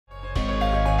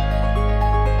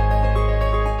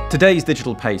Today's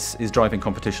digital pace is driving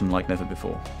competition like never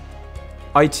before.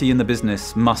 IT and the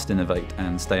business must innovate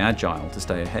and stay agile to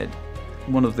stay ahead.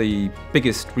 One of the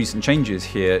biggest recent changes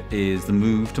here is the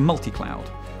move to multi-cloud,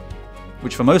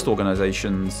 which for most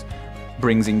organizations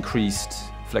brings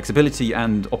increased flexibility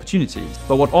and opportunities.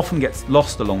 But what often gets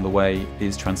lost along the way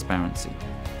is transparency,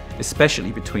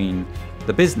 especially between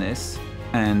the business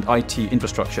and IT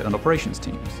infrastructure and operations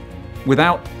teams.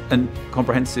 Without a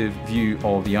comprehensive view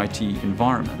of the IT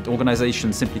environment,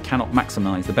 organizations simply cannot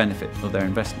maximize the benefit of their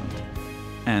investment,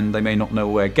 and they may not know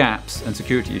where gaps and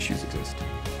security issues exist.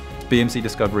 BMC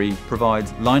Discovery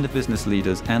provides line of business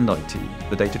leaders and IT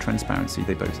the data transparency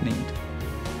they both need.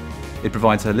 It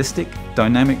provides a holistic,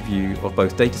 dynamic view of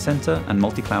both data center and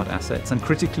multi-cloud assets, and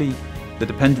critically, the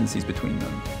dependencies between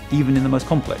them, even in the most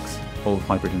complex of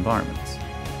hybrid environments.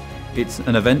 It's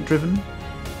an event-driven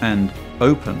and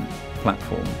open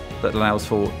platform that allows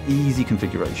for easy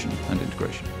configuration and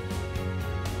integration.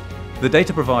 The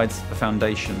data provides a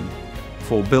foundation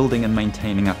for building and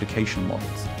maintaining application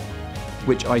models,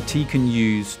 which IT can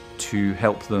use to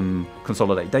help them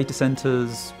consolidate data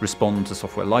centers, respond to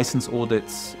software license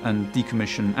audits, and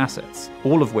decommission assets,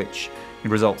 all of which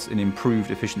results in improved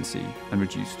efficiency and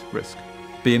reduced risk.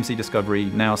 BMC Discovery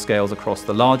now scales across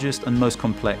the largest and most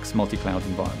complex multi-cloud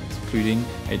environments, including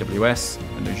AWS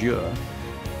and Azure,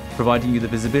 providing you the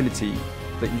visibility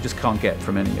that you just can't get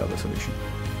from any other solution.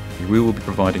 We will be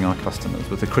providing our customers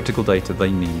with the critical data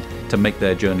they need to make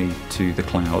their journey to the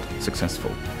cloud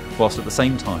successful, whilst at the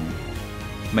same time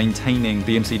maintaining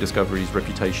BMC Discovery's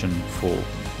reputation for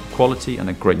quality and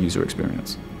a great user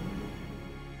experience.